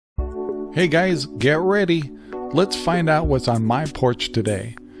Hey guys, get ready. Let's find out what's on my porch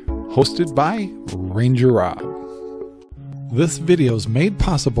today. Hosted by RangerRob. This video is made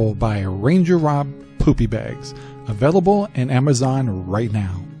possible by RangerRob Poopy Bags, available in Amazon right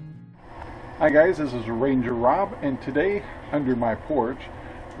now. Hi guys, this is RangerRob, and today under my porch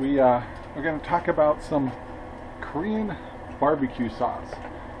we're going to talk about some Korean barbecue sauce.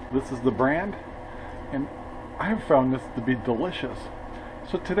 This is the brand, and I have found this to be delicious.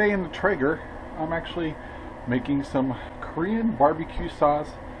 So today in the Traeger, I'm actually making some Korean barbecue sauce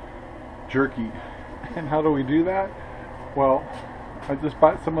jerky. And how do we do that? Well, I just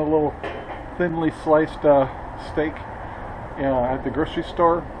bought some of the little thinly sliced steak at the grocery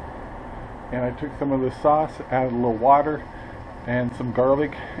store, and I took some of the sauce, added a little water and some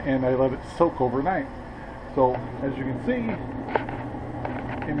garlic, and I let it soak overnight. So as you can see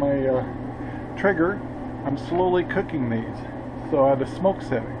in my Traeger, I'm slowly cooking these. So at a smoke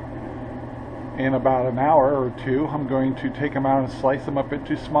setting. In about an hour or two, I'm going to take them out and slice them up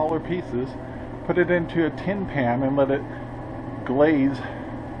into smaller pieces, put it into a tin pan and let it glaze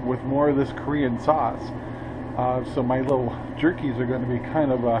with more of this Korean sauce. So my little jerkies are going to be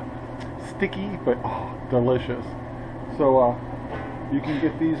kind of sticky, but delicious. So you can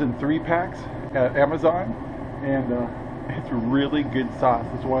get these in 3-packs at Amazon, and it's really good sauce.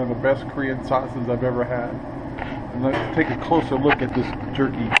 It's one of the best Korean sauces I've ever had. And let's take a closer look at this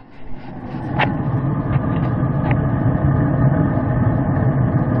jerky.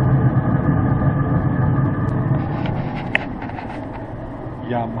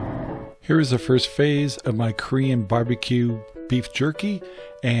 Yum. Here is the first phase of my Korean barbecue beef jerky,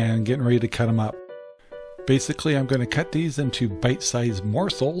 and getting ready to cut them up. Basically, I'm going to cut these into bite-sized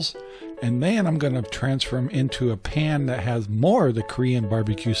morsels, and then I'm going to transfer them into a pan that has more of the Korean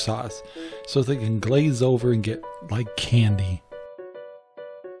barbecue sauce so they can glaze over and get like candy.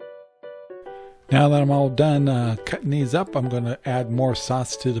 Now that I'm all done cutting these up, I'm going to add more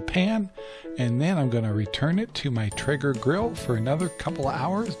sauce to the pan, and then I'm going to return it to my Traeger grill for another couple of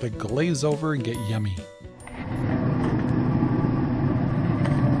hours to glaze over and get yummy.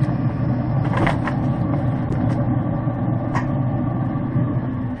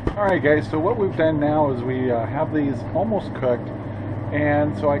 Alright guys, so what we've done now is we have these almost cooked,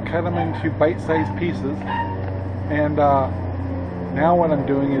 and so I cut them into bite-sized pieces, and now what I'm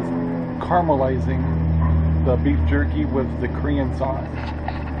doing is caramelizing the beef jerky with the Korean sauce.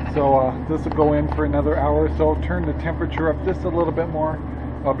 So this will go in for another hour or so. Turn the temperature up just a little bit more.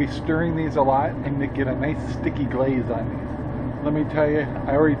 I'll be stirring these a lot and to get a nice sticky glaze on these. Let me tell you,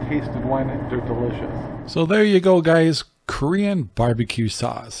 I already tasted one and they're delicious. So there you go guys, Korean barbecue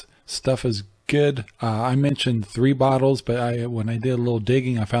sauce. Stuff is good. I mentioned 3 bottles, but when I did a little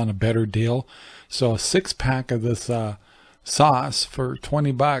digging, I found a better deal. So a 6-pack of this sauce for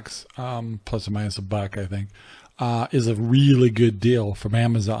 20 bucks, plus or minus $1, I think, is a really good deal from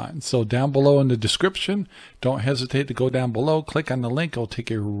Amazon. So down below in the description, don't hesitate to go down below, click on the link, it'll take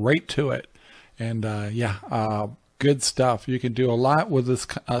you right to it. And good stuff. You can do a lot with this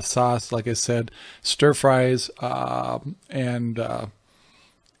sauce. Like I said, stir fries, and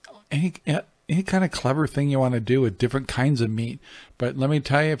any kind of clever thing you want to do with different kinds of meat. But let me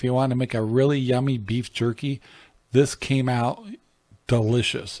tell you, if you want to make a really yummy beef jerky, this came out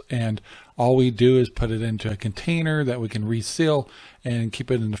delicious. And all we do is put it into a container that we can reseal and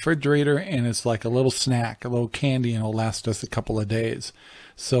keep it in the refrigerator, and it's like a little snack, a little candy, and it'll last us a couple of days.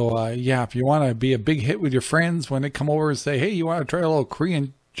 So yeah, if you want to be a big hit with your friends when they come over and say, hey, you want to try a little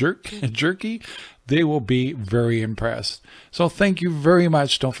Korean jerky, they will be very impressed. So thank you very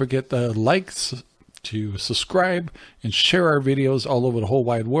much. Don't forget the likes, to subscribe, and share our videos all over the whole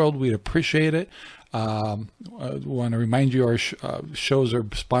wide world. We'd appreciate it. I want to remind you our shows are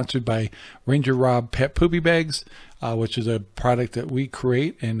sponsored by RangerRob Pet Poopy Bags, which is a product that we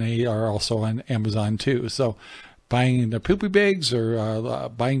create, and they are also on Amazon too. So buying the poopy bags or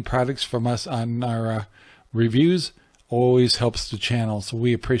buying products from us on our reviews always helps the channel, so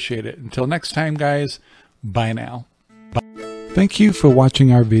we appreciate it. Until next time guys, bye now. Bye. Thank you for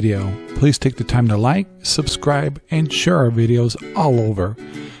watching our video. Please take the time to like, subscribe, and share our videos all over.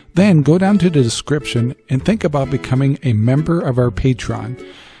 Then go down to the description and think about becoming a member of our Patreon.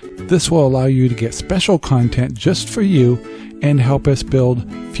 This will allow you to get special content just for you and help us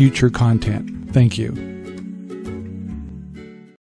build future content. Thank you.